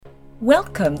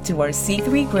Welcome to our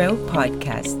C3 Grow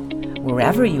podcast.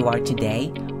 Wherever you are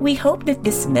today, we hope that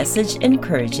this message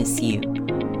encourages you.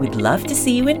 We'd love to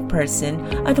see you in person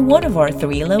at one of our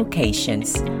 3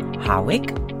 locations,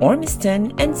 Hawick,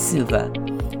 Ormiston, and Suva.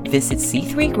 Visit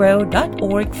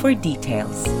c3grow.org for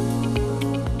details.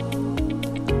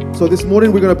 So this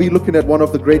morning we're going to be looking at one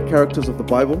of the great characters of the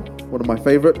Bible, one of my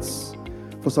favorites,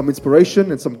 for some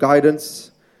inspiration and some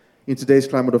guidance in today's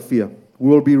climate of fear.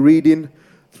 We will be reading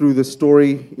through the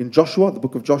story in Joshua, the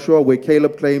book of Joshua, where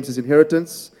Caleb claims his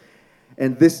inheritance.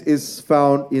 And this is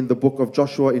found in the book of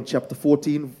Joshua in chapter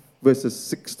 14, verses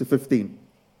 6 to 15.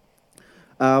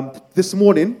 This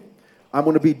morning, I'm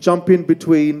going to be jumping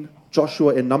between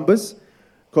Joshua and Numbers,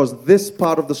 because this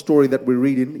part of the story that we're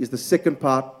reading is the second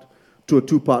part to a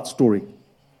 2-part story.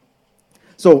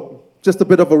 So, just a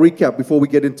bit of a recap before we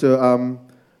get into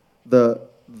the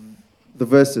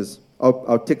verses,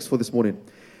 our text for this morning.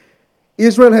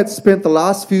 Israel had spent the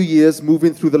last few years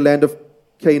moving through the land of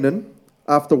Canaan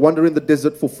after wandering the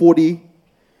desert for 40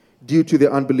 due to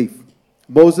their unbelief.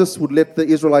 Moses who let the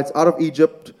Israelites out of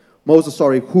Egypt,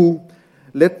 who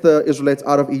let the Israelites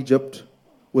out of Egypt,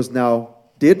 was now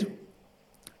dead,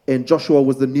 and Joshua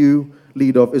was the new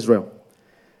leader of Israel.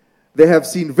 They have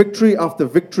seen victory after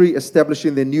victory,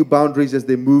 establishing their new boundaries as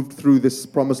they moved through this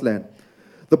promised land.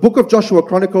 The book of Joshua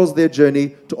chronicles their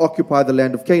journey to occupy the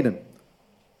land of Canaan.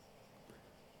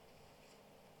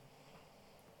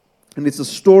 And it's a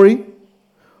story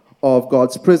of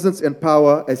God's presence and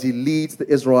power as He leads the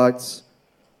Israelites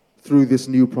through this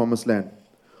new promised land.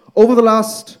 Over the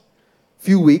last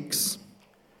few weeks,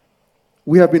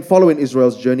 we have been following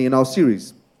Israel's journey in our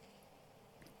series.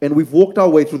 And we've walked our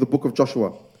way through the book of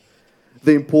Joshua.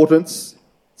 The importance,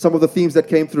 some of the themes that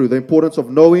came through, the importance of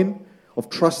knowing, of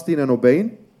trusting and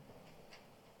obeying.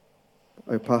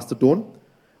 Pastor Dawn.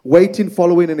 Waiting,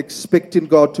 following, and expecting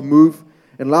God to move.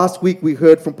 And last week we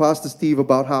heard from Pastor Steve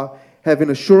about how having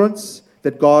assurance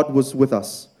that God was with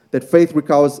us, that faith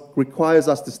requires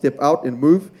us to step out and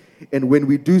move. And when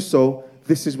we do so,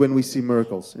 this is when we see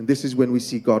miracles. And this is when we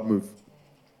see God move.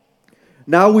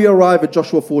 Now we arrive at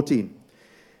Joshua 14.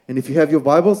 And if you have your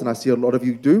Bibles, and I see a lot of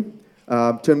you do,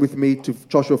 turn with me to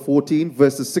Joshua 14,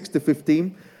 verses 6 to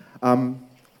 15. And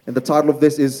the title of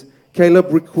this is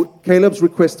Caleb's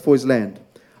Request for His Land.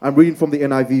 I'm reading from the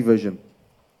NIV version.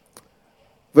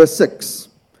 Verse 6.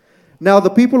 Now the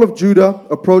people of Judah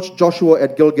approached Joshua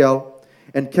at Gilgal,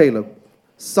 and Caleb,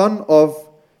 son of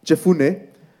Jephunneh,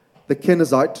 the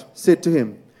Kenizzite, said to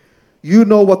him, "You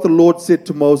know what the Lord said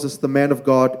to Moses, the man of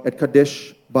God, at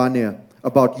Kadesh Barnea,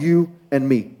 about you and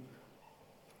me.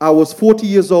 I was 40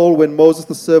 years old when Moses,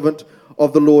 the servant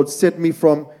of the Lord, sent me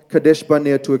from Kadesh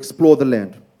Barnea to explore the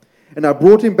land. And I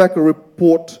brought him back a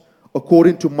report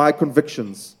according to my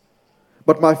convictions.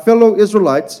 But my fellow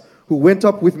Israelites who went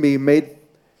up with me made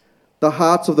the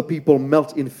hearts of the people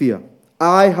melt in fear.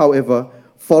 I, however,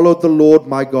 followed the Lord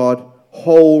my God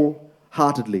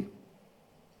wholeheartedly.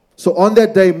 So on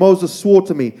that day Moses swore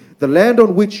to me, the land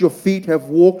on which your feet have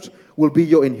walked will be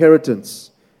your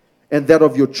inheritance, and that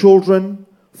of your children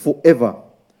forever,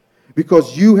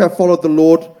 because you have followed the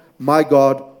Lord my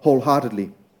God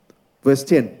wholeheartedly." Verse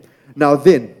 10. Now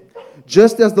then,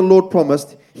 just as the Lord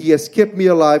promised, He has kept me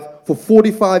alive for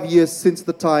 45 years since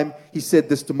the time He said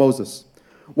this to Moses,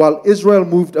 while Israel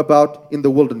moved about in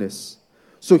the wilderness.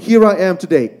 So here I am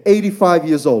today, 85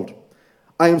 years old.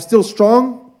 I am still as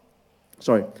strong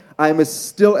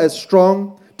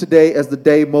today as the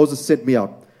day Moses sent me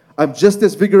out. I'm just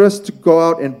as vigorous to go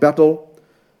out and battle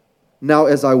now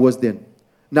as I was then.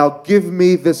 Now give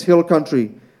me this hill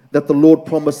country that the Lord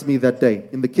promised me that day.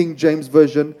 In the King James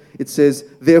Version, it says,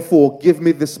 "Therefore give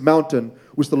me this mountain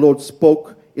which the Lord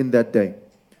spoke in that day."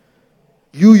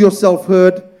 You yourself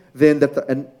heard then that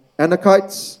the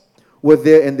Anakites were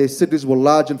there and their cities were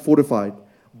large and fortified.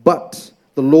 But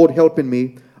the Lord helping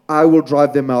me, I will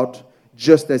drive them out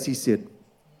just as He said.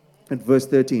 And verse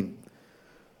 13.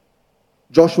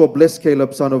 Joshua blessed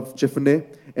Caleb, son of Jephunneh,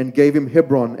 and gave him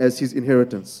Hebron as his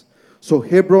inheritance. So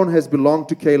Hebron has belonged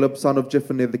to Caleb, son of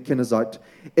Jephunneh the Kenizzite,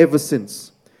 ever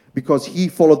since, because he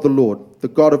followed the Lord, the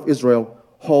God of Israel,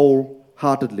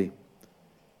 wholeheartedly.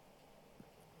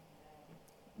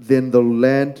 Then the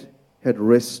land had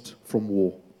rest from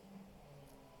war.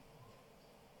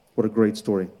 What a great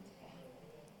story.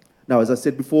 Now, as I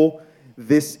said before,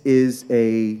 this is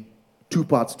a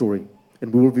 2-part story,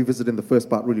 and we will be visiting the first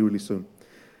part really, really soon.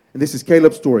 And this is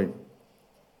Caleb's story.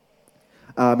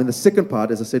 In the second part,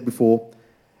 as I said before,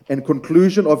 and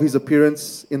conclusion of his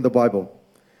appearance in the Bible.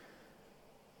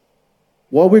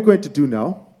 What we're going to do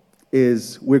now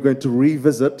is we're going to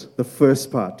revisit the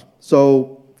first part.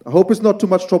 So I hope it's not too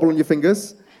much trouble on your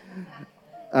fingers.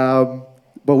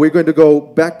 But we're going to go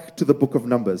back to the book of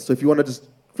Numbers. So if you want to just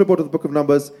flip over to the book of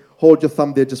Numbers, hold your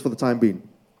thumb there just for the time being.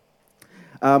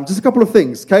 Just a couple of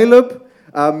things. Caleb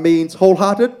means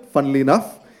wholehearted, funnily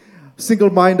enough,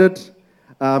 single-minded,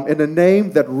 and a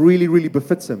name that really, really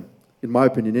befits him, in my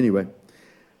opinion anyway.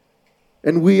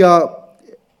 And we're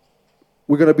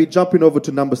going to be jumping over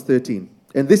to Numbers 13.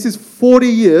 And this is 40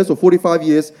 years or 45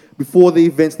 years before the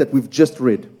events that we've just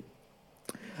read.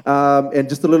 And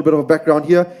just a little bit of a background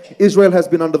here. Israel has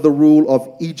been under the rule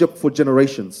of Egypt for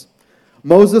generations.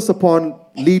 Moses, upon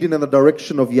leading in the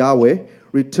direction of Yahweh,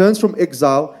 returns from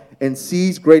exile and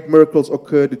sees great miracles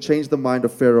occur to change the mind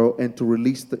of Pharaoh and to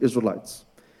release the Israelites.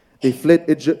 They fled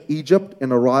Egypt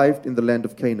and arrived in the land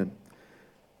of Canaan.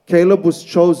 Caleb was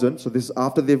chosen, so this is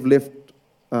after they've left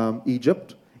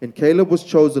Egypt, and Caleb was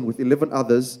chosen with 11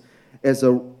 others as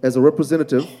a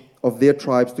representative of their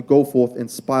tribes to go forth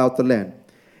and spy out the land,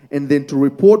 and then to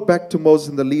report back to Moses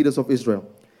and the leaders of Israel.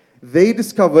 They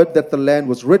discovered that the land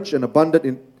was rich and abundant,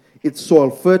 in its soil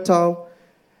fertile,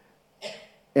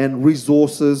 and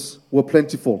resources were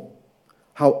plentiful.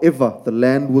 However, the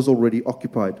land was already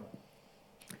occupied.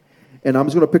 And I'm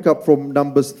just going to pick up from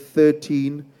Numbers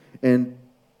 13 and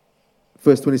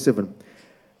verse 27.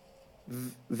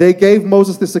 They gave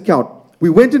Moses this account. We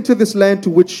went into this land to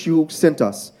which you sent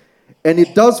us, and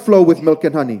it does flow with milk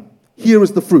and honey. Here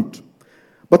is the fruit.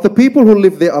 But the people who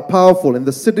live there are powerful, and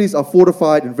the cities are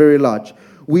fortified and very large.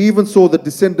 We even saw the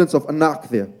descendants of Anak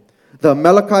there. The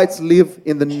Amalekites live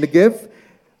in the Negev.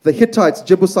 The Hittites,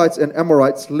 Jebusites, and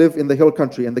Amorites live in the hill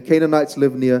country, and the Canaanites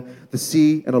live near the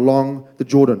sea and along the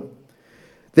Jordan.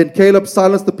 Then Caleb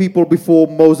silenced the people before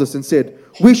Moses and said,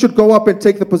 we should go up and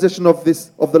take the possession of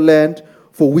the land,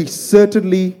 for we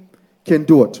certainly can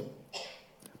do it.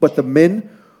 But the men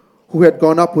who had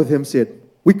gone up with him said,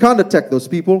 we can't attack those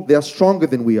people. They are stronger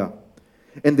than we are.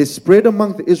 And they spread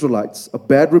among the Israelites a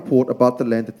bad report about the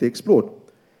land that they explored.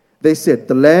 They said,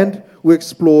 the land we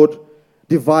explored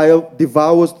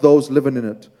devours those living in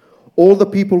it. All the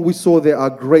people we saw there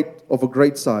are of a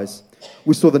great size.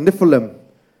 We saw the Nephilim,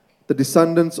 the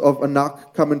descendants of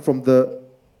Anak came from the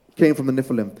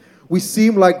Nephilim. We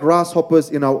seem like grasshoppers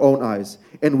in our own eyes,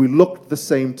 and we looked the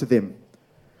same to them.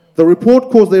 The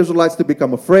report caused the Israelites to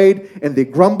become afraid, and they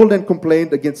grumbled and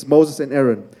complained against Moses and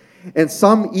Aaron. And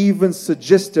some even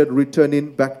suggested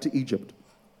returning back to Egypt.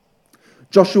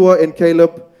 Joshua and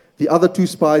Caleb, the other two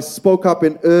spies, spoke up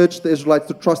and urged the Israelites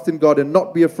to trust in God and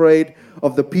not be afraid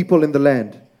of the people in the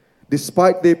land.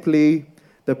 Despite their plea,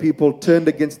 the people turned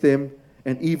against them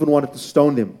and even wanted to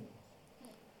stone them.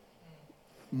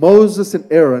 Moses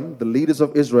and Aaron, the leaders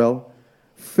of Israel,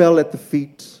 fell at the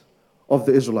feet of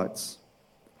the Israelites.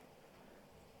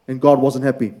 And God wasn't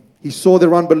happy. He saw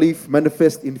their unbelief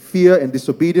manifest in fear and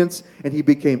disobedience, and he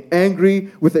became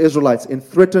angry with the Israelites and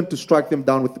threatened to strike them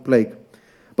down with the plague.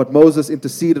 But Moses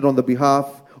interceded on their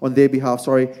behalf,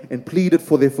 and pleaded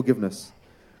for their forgiveness.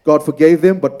 God forgave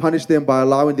them, but punished them by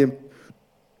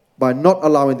not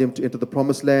allowing them to enter the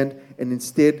promised land, and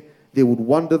instead they would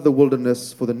wander the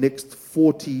wilderness for the next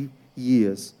 40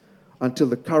 years until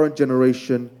the current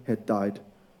generation had died.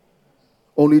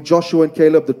 Only Joshua and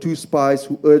Caleb, the two spies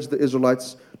who urged the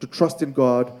Israelites to trust in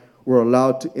God, were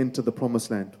allowed to enter the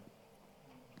promised land.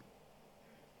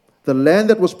 The land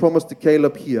that was promised to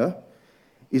Caleb here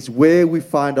is where we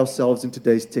find ourselves in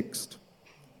today's text.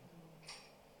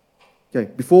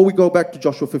 Okay, before we go back to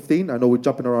Joshua 15, I know we're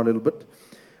jumping around a little bit,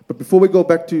 but before we go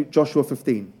back to Joshua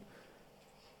 15,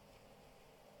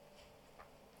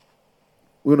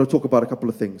 we're going to talk about a couple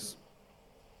of things.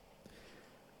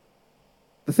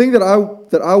 The thing that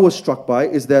I was struck by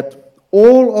is that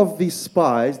all of these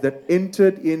spies that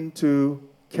entered into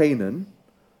Canaan,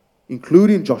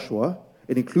 including Joshua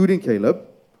and including Caleb,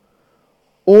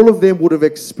 all of them would have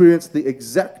experienced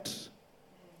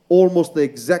almost the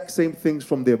exact same things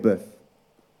from their birth.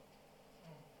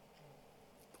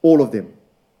 All of them.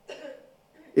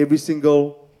 Every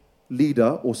single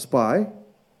leader or spy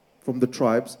from the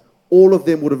tribes, all of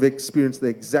them would have experienced the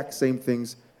exact same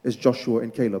things as Joshua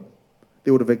and Caleb. They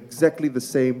would have exactly the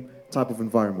same type of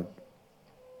environment.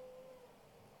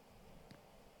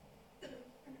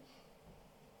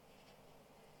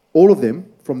 All of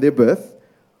them, from their birth,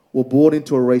 were born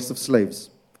into a race of slaves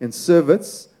and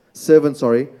servants,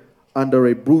 under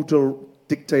a brutal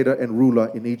dictator and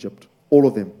ruler in Egypt. All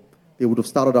of them. They would have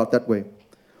started out that way.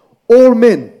 All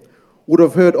men would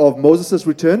have heard of Moses'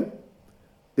 return.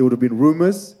 There would have been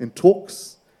rumors and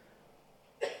talks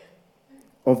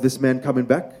of this man coming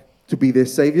back to be their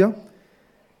savior.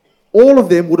 All of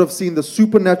them would have seen the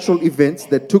supernatural events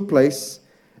that took place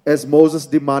as Moses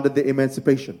demanded their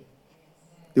emancipation.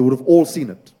 They would have all seen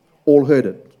it, all heard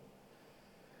it.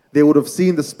 They would have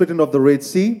seen the splitting of the Red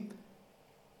Sea.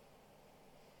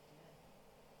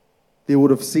 They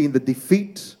would have seen the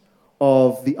defeat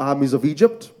of the armies of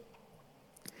Egypt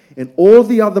and all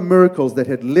the other miracles that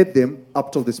had led them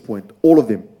up till this point, all of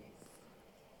them.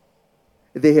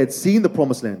 They had seen the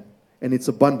promised land and its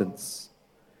abundance.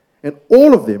 And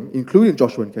all of them, including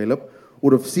Joshua and Caleb,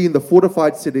 would have seen the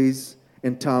fortified cities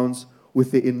and towns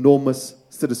with their enormous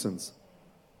citizens.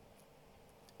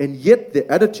 And yet their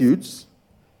attitudes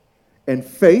and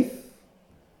faith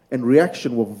and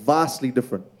reaction were vastly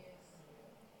different.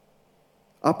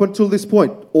 Up until this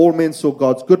point, all men saw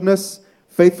God's goodness,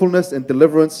 faithfulness, and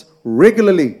deliverance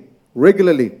regularly,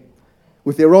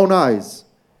 with their own eyes.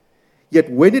 Yet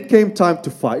when it came time to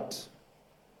fight,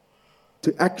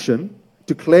 to action,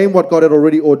 to claim what God had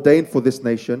already ordained for this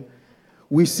nation,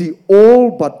 we see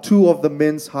all but two of the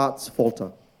men's hearts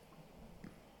falter.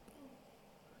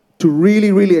 To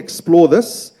really explore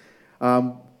this,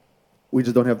 we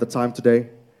just don't have the time today.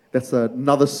 That's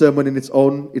another sermon in its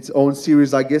own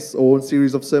series, I guess, or own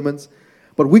series of sermons.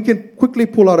 But we can quickly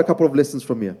pull out a couple of lessons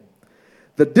from here.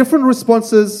 The different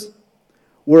responses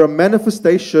were a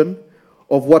manifestation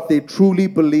of what they truly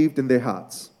believed in their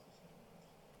hearts.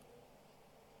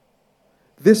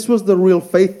 This was the real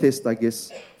faith test, I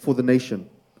guess, for the nation.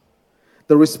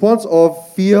 The response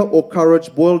of fear or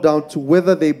courage boiled down to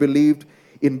whether they believed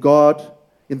in God,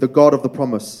 in the God of the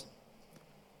promise.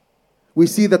 We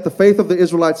see that the faith of the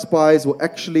Israelite spies were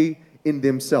actually in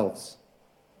themselves.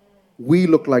 We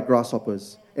look like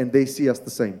grasshoppers, and they see us the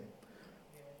same.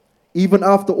 Even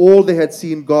after all they had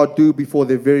seen God do before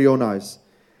their very own eyes,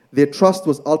 their trust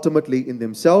was ultimately in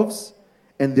themselves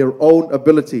and their own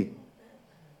ability.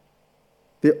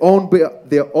 Their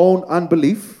own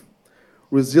unbelief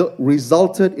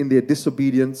resulted in their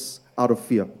disobedience out of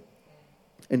fear.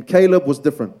 And Caleb was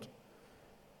different.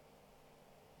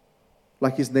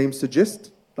 Like his name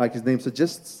suggests,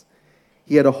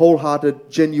 he had a wholehearted,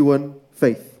 genuine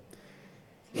faith.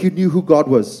 He knew who God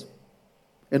was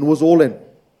and was all in,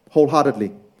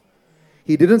 wholeheartedly.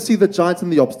 He didn't see the giants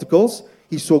and the obstacles.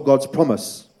 He saw God's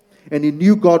promise. And he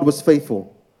knew God was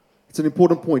faithful. It's an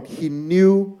important point. He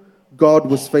knew God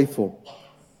was faithful.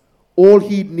 All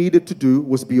he needed to do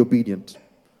was be obedient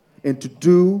and to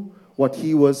do what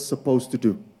he was supposed to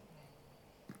do.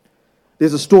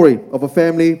 There's a story of a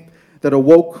family that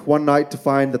awoke one night to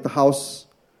find that the house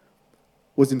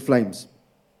was in flames.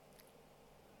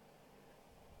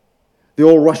 They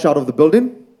all rush out of the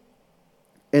building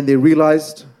and they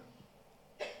realized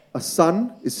a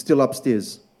son is still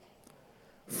upstairs.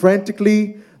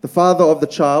 Frantically, the father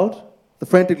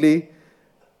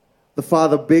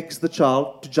begs the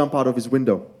child to jump out of his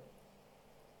window.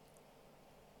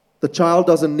 The child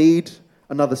doesn't need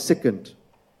another second.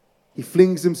 He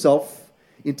flings himself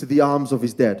into the arms of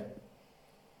his dad.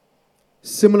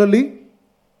 Similarly,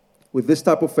 with this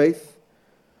type of faith,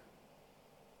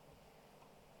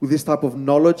 with this type of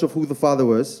knowledge of who the Father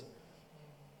was,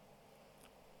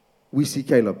 we see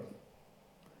Caleb.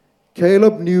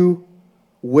 Caleb knew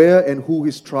where and who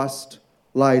his trust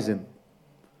lies in.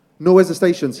 No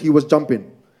hesitations, he was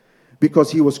jumping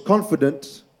because he was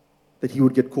confident that he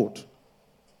would get caught.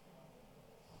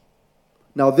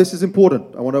 Now, this is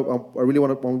important. I really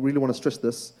want to stress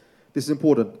this. This is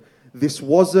important. This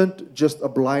wasn't just a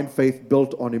blind faith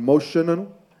built on emotion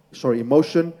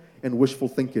and wishful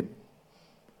thinking.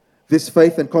 This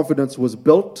faith and confidence was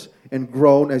built and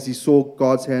grown as he saw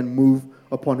God's hand move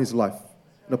upon his life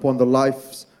and upon the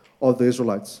lives of the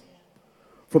Israelites.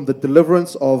 From the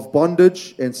deliverance of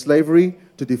bondage and slavery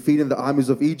to defeating the armies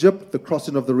of Egypt, the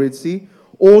crossing of the Red Sea,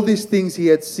 all these things he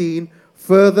had seen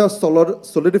further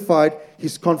solidified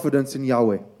his confidence in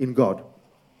Yahweh, in God.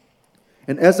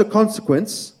 And as a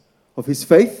consequence of his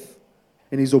faith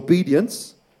and his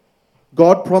obedience,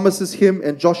 God promises him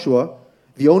and Joshua,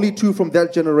 the only two from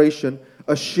that generation,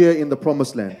 a share in the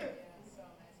promised land.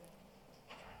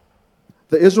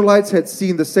 The Israelites had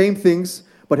seen the same things,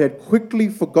 but had quickly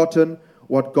forgotten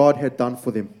what God had done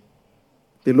for them.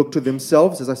 They looked to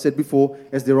themselves, as I said before,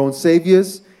 as their own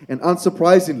saviors, and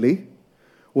unsurprisingly,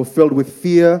 were filled with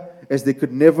fear as they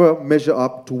could never measure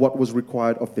up to what was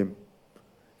required of them.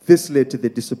 This led to their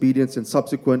disobedience and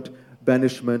subsequent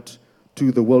banishment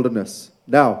to the wilderness.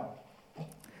 Now,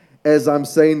 as I'm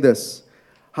saying this,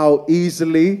 how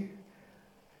easily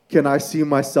can I see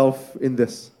myself in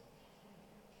this?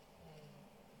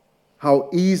 How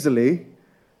easily,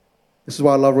 this is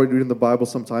why I love reading the Bible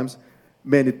sometimes,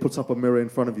 man, it puts up a mirror in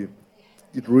front of you.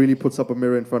 It really puts up a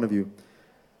mirror in front of you.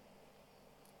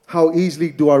 How easily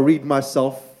do I read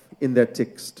myself in that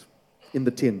text, in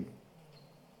the 10.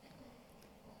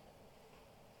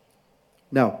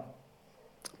 Now,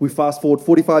 we fast forward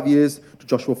 45 years to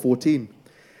Joshua 14.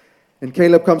 And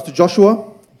Caleb comes to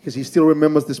Joshua because he still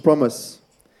remembers this promise.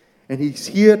 And he's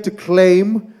here to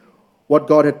claim what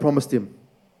God had promised him.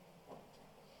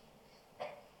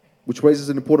 Which raises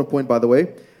an important point, by the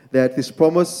way, that this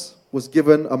promise was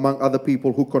given among other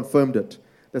people who confirmed it.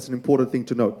 That's an important thing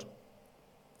to note.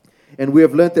 And we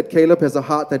have learned that Caleb has a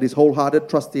heart that is wholehearted,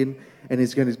 trust in, and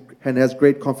has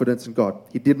great confidence in God.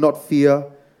 He did not fear,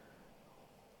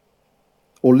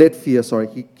 or let fear,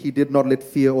 he did not let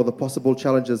fear or the possible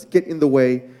challenges get in the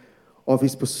way of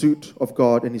his pursuit of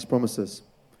God and his promises.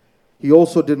 He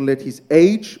also didn't let his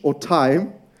age or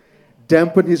time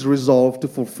dampen his resolve to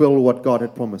fulfill what God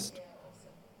had promised.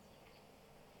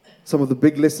 Some of the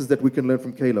big lessons that we can learn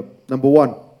from Caleb. Number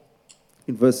 1,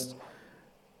 in verse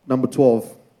number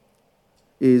 12,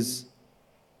 is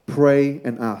pray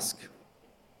and ask.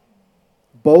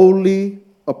 Boldly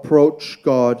approach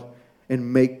God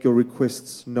and make your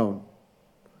requests known.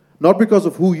 Not because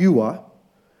of who you are,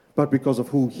 but because of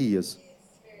who He is.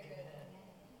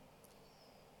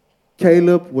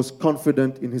 Caleb was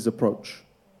confident in his approach.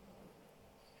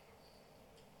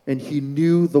 And he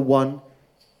knew the one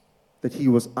that he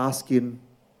was asking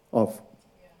of.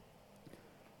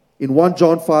 In 1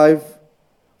 John 5,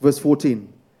 verse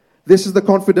 14, this is the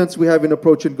confidence we have in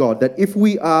approaching God, that if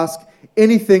we ask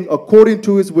anything according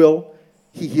to His will,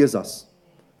 He hears us.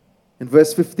 In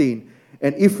verse 15,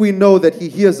 and if we know that He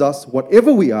hears us,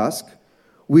 whatever we ask,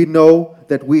 we know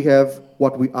that we have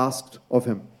what we asked of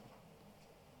Him.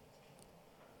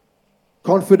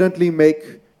 Confidently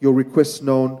make your requests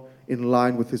known in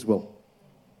line with His will.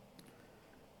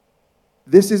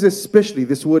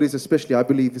 This word is especially, I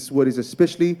believe this word is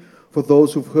especially for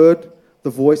those who've heard the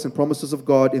voice and promises of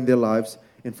God in their lives,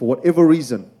 and for whatever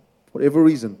reason,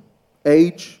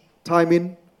 age,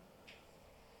 timing,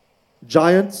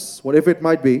 giants, whatever it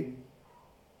might be,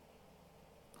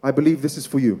 I believe this is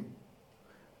for you.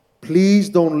 Please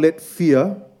don't let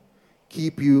fear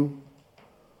keep you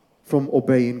from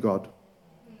obeying God.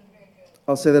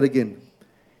 I'll say that again.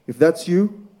 If that's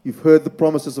you, you've heard the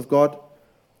promises of God,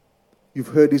 you've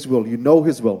heard His will, you know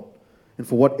His will, and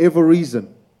for whatever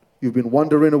reason you've been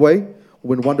wandering away,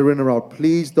 or been wandering around,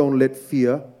 please don't let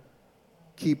fear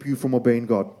keep you from obeying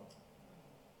God.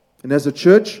 And as a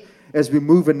church, as we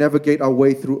move and navigate our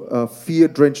way through a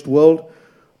fear-drenched world,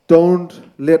 don't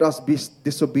let us be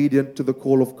disobedient to the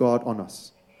call of God on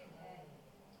us.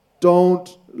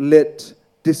 Don't let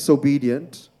us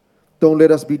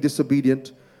be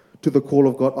disobedient to the call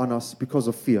of God on us because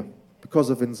of fear,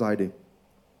 because of anxiety.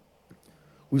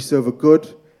 We serve a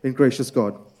good and gracious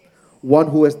God, one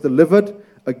who has delivered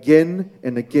again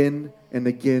and again and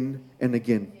again and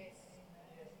again.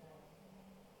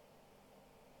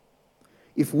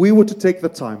 If we were to take the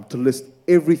time to list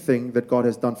everything that God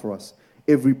has done for us,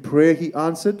 every prayer He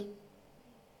answered,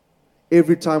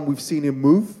 every time we've seen Him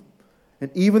move,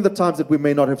 and even the times that we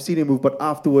may not have seen Him move, but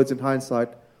afterwards in hindsight,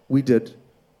 we did,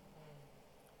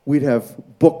 we'd have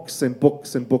books and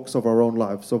books and books of our own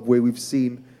lives of where we've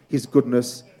seen His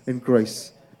goodness and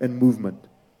grace and movement.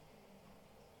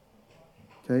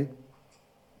 Okay?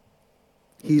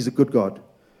 He's a good God.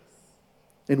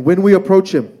 And when we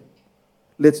approach Him,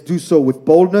 let's do so with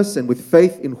boldness and with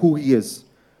faith in who He is,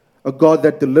 a God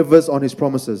that delivers on His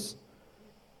promises.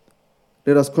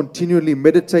 Let us continually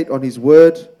meditate on His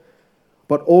word,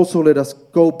 but also let us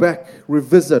go back,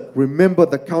 revisit, remember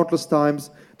the countless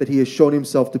times that He has shown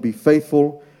Himself to be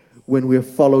faithful when we have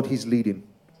followed His leading.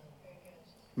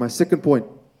 My second point,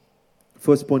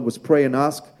 first point was pray and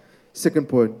ask. Second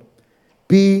point,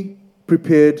 be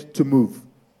prepared to move,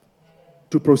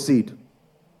 to proceed.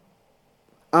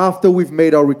 After we've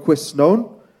made our requests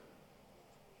known,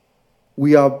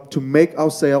 we are to make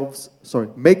ourselves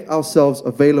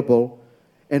available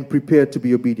and prepared to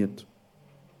be obedient.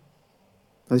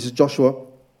 This is Joshua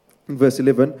in verse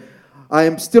 11. I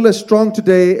am still as strong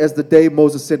today as the day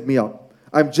Moses sent me out.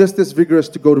 I'm just as vigorous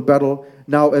to go to battle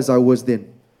now as I was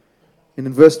then. And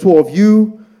in verse 12,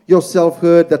 you yourself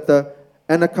heard that the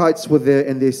Anakites were there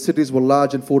and their cities were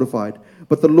large and fortified.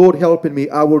 But the Lord helping me,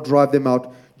 I will drive them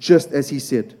out just as He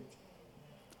said.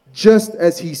 Just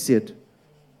as He said.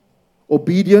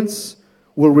 Obedience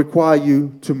will require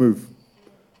you to move.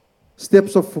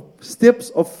 Steps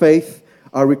of faith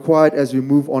are required as we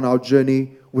move on our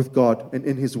journey with God and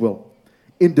in His will,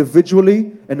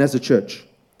 individually and as a church.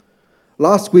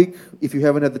 Last week, if you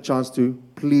haven't had the chance to,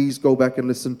 please go back and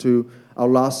listen to our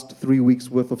last 3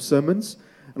 weeks' worth of sermons.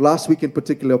 Last week in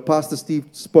particular, Pastor Steve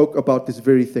spoke about this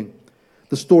very thing.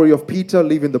 The story of Peter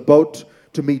leaving the boat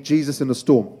to meet Jesus in a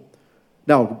storm.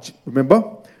 Now,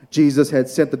 remember, Jesus had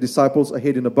sent the disciples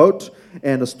ahead in a boat,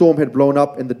 and a storm had blown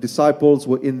up, and the disciples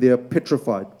were in there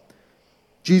petrified.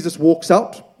 Jesus walks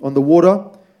out on the water,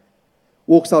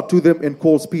 walks out to them and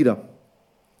calls Peter.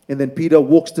 And then Peter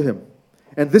walks to him.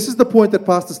 And this is the point that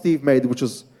Pastor Steve made, which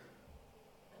is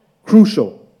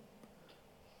crucial.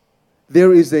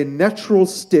 There is a natural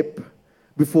step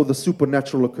before the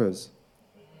supernatural occurs.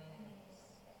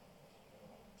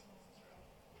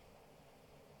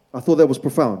 I thought that was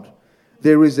profound.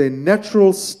 There is a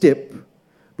natural step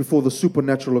before the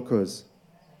supernatural occurs.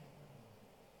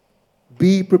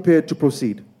 Be prepared to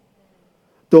proceed.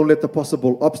 Don't let the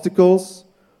possible obstacles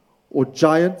or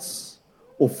giants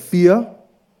or fear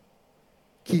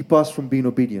keep us from being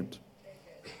obedient.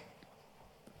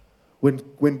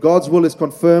 When God's will is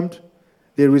confirmed,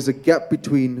 there is a gap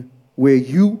between where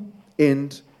you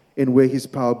end and where His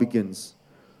power begins.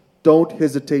 Don't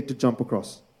hesitate to jump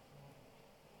across.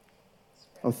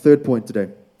 Our third point today.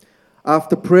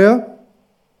 After prayer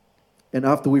and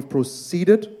after we've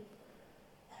proceeded,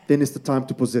 then it's the time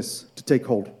to possess, to take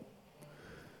hold.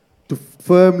 To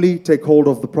firmly take hold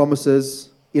of the promises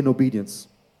in obedience.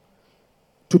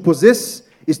 To possess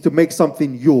is to make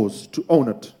something yours, to own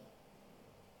it.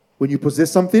 When you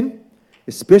possess something,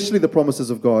 especially the promises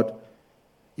of God,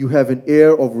 you have an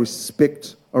air of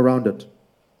respect around it.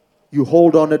 You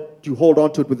hold on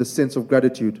to it with a sense of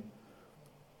gratitude.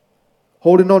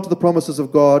 Holding on to the promises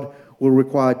of God will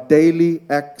require daily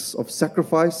acts of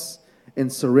sacrifice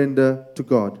and surrender to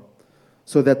God,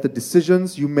 so that the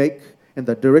decisions you make and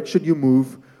the direction you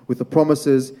move with the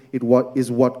promises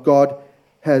is what God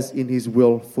has in His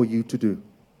will for you to do.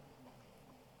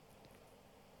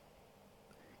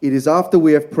 It is after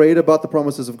we have prayed about the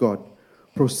promises of God,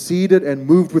 proceeded and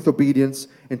moved with obedience,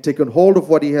 and taken hold of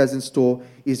what He has in store,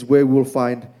 is where we will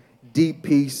find deep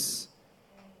peace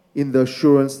in the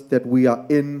assurance that we are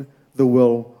in the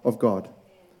will of God.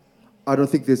 I don't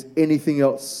think there's anything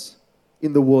else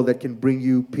in the world that can bring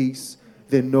you peace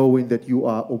than knowing that you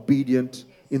are obedient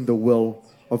in the will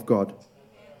of God.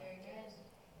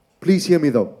 Please hear me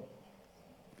though.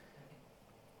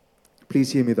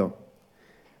 Please hear me though.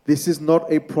 This is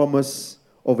not a promise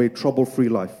of a trouble-free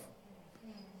life.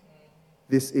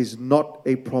 This is not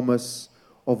a promise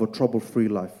of a trouble-free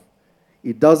life.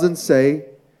 It doesn't say,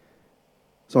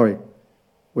 where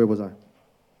was I?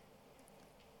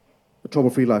 A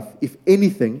trouble-free life. If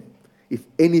anything,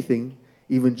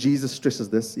 even Jesus stresses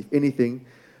this, if anything,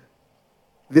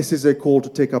 this is a call to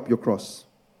take up your cross.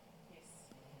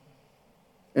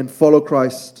 And follow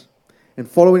Christ. And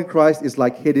following Christ is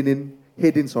like heading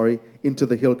into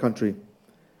the hill country.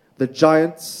 The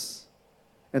giants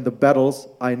and the battles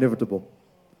are inevitable.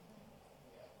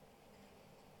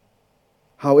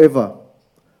 However,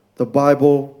 the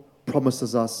Bible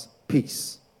promises us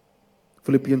peace.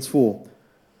 Philippians 4.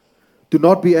 Do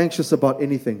not be anxious about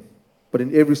anything, but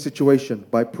in every situation,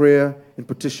 by prayer and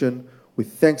petition,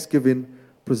 with thanksgiving,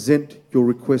 present your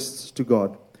requests to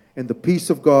God. And the peace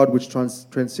of God, which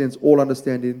transcends all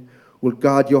understanding, will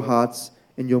guard your hearts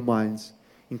and your minds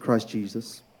in Christ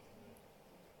Jesus.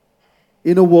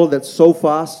 In a world that's so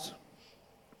fast,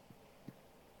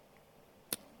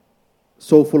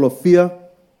 so full of fear,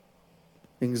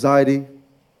 anxiety,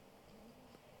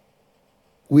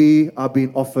 we are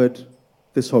being offered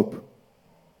this hope.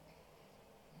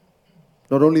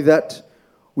 Not only that,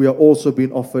 we are also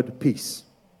being offered peace.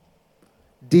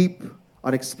 Deep,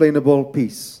 unexplainable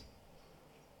peace.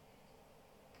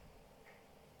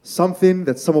 Something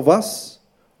that some of us,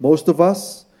 most of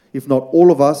us, if not all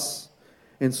of us,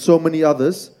 and so many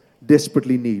others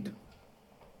desperately need.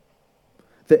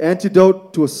 The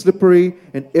antidote to a slippery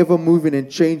and ever-moving and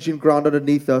changing ground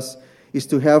underneath us is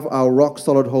to have our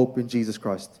rock-solid hope in Jesus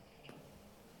Christ.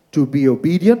 To be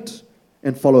obedient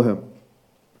and follow Him.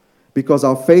 Because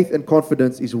our faith and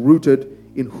confidence is rooted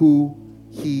in who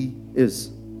He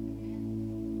is.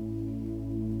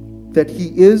 That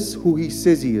He is who He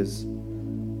says He is.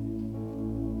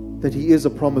 That He is a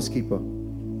promise keeper.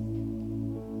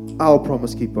 Our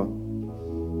promise keeper.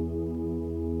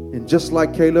 And just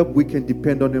like Caleb, we can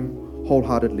depend on Him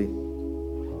wholeheartedly.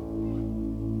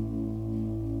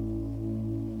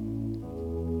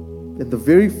 And the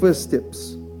very first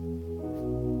steps,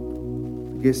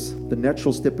 I guess the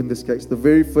natural step in this case, the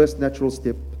very first natural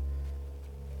step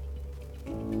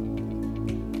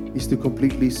is to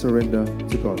completely surrender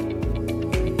to God.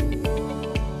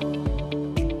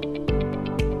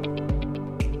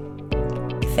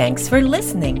 Thanks for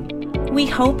listening. We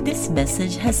hope this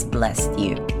message has blessed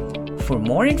you. For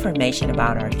more information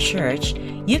about our church,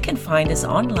 you can find us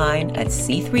online at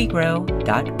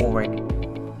c3grow.org.